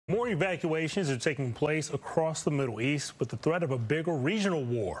More evacuations are taking place across the Middle East with the threat of a bigger regional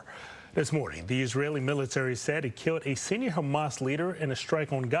war. This morning, the Israeli military said it killed a senior Hamas leader in a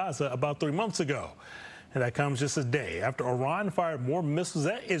strike on Gaza about 3 months ago. And that comes just a day after Iran fired more missiles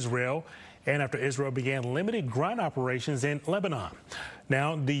at Israel and after Israel began limited ground operations in Lebanon.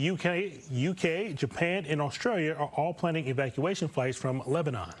 Now, the UK, Japan, and Australia are all planning evacuation flights from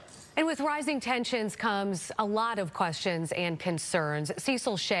Lebanon. And with rising tensions comes a lot of questions and concerns.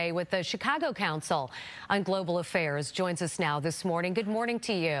 Cecil Shea with the Chicago Council on Global Affairs joins us now this morning. Good morning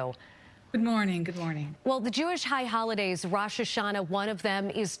to you. Good morning. Good morning. Well, the Jewish high holidays, Rosh Hashanah, one of them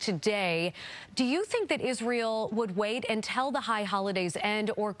is today. Do you think that Israel would wait until the high holidays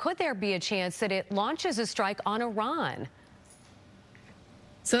end, or could there be a chance that it launches a strike on Iran?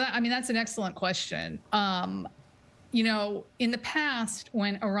 So, that's an excellent question. You know, in the past,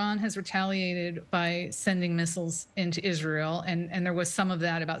 when Iran has retaliated by sending missiles into Israel, and there was some of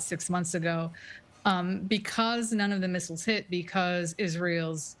that about 6 months ago, because none of the missiles hit, because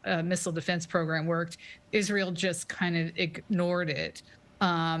Israel's missile defense program worked, Israel just kind of ignored it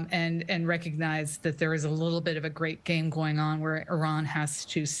and recognized that there is a little bit of a great game going on where Iran has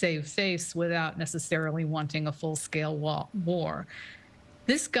to save face without necessarily wanting a full-scale war.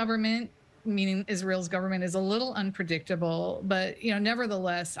 This government, meaning Israel's government, is a little unpredictable, but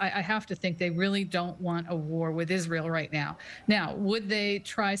nevertheless, I have to think they really don't want a war with Israel right now. Now, would they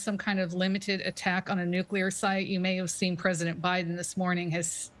try some kind of limited attack on a nuclear site? You may have seen President Biden this morning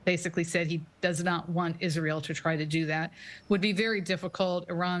has basically said he does not want Israel to try to do that. Would be very difficult.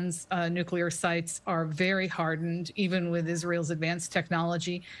 Iran's nuclear sites are very hardened, even with Israel's advanced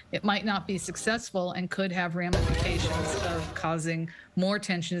technology. It might not be successful and could have ramifications of causing more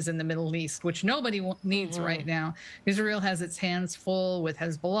tensions in the Middle East, which nobody needs right now. Israel has its hands full with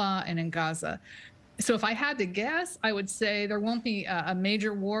Hezbollah and in Gaza. So if I had to guess, I would say there won't be a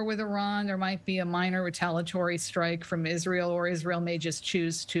major war with Iran. There might be a minor retaliatory strike from Israel, or Israel may just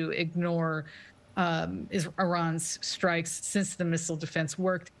choose to ignore Iran's strikes since the missile defense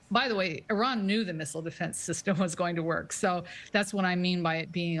worked. By the way, Iran knew the missile defense system was going to work. So that's what I mean by it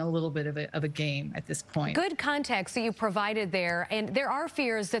being a little bit of a game at this point. Good context that you provided there. And there are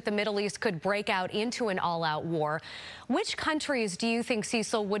fears that the Middle East could break out into an all-out war. Which countries do you think,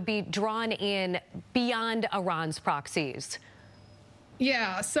 Cecil, would be drawn in beyond Iran's proxies?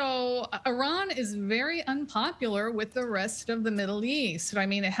 Yeah, so Iran is very unpopular with the rest of the Middle East. I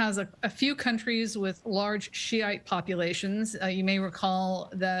mean, it has a few countries with large Shiite populations. You may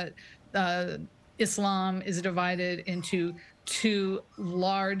recall that Islam is divided into two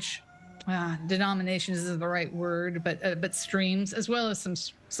large denominations, isn't the right word, but streams, as well as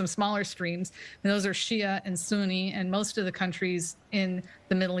some smaller streams. And those are Shia and Sunni, and most of the countries in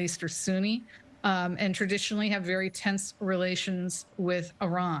the Middle East are Sunni. And traditionally have very tense relations with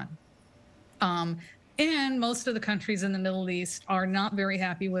Iran. And most of the countries in the Middle East are not very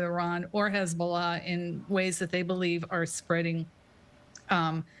happy with Iran or Hezbollah in ways that they believe are spreading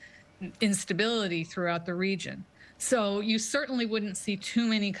instability throughout the region. So you certainly wouldn't see too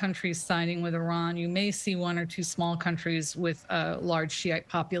many countries siding with Iran. You may see one or two small countries with large Shiite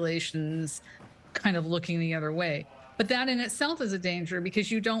populations kind of looking the other way. But that in itself is a danger, because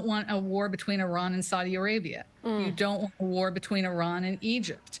you don't want a war between Iran and Saudi Arabia. You don't want a war between Iran and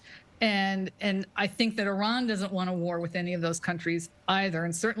Egypt. And I think that Iran doesn't want a war with any of those countries either.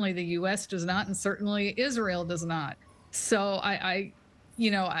 And certainly the U.S. does not, and certainly Israel does not. So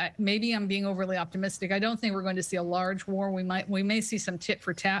maybe I'm being overly optimistic. I don't think we're going to see a large war. We may see some tit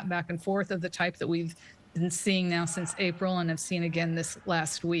for tat back and forth of the type that we've been seeing now since April and have seen again this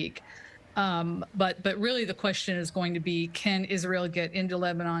last week. But really the question is going to be, can Israel get into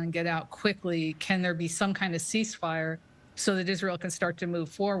Lebanon and get out quickly? Can there be some kind of ceasefire so that Israel can start to move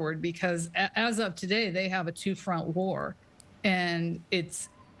forward? Because as of today, they have a two-front war. And it's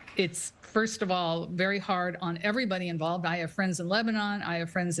first of all, very hard on everybody involved. I have friends in Lebanon. I have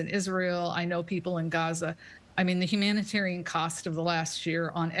friends in Israel. I know people in Gaza. I mean, the humanitarian cost of the last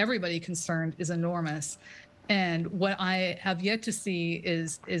year on everybody concerned is enormous. And what I have yet to see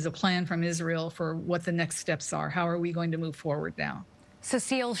is a plan from Israel for what the next steps are. How are we going to move forward now?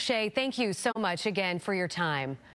 Cecil Shea, thank you so much again for your time.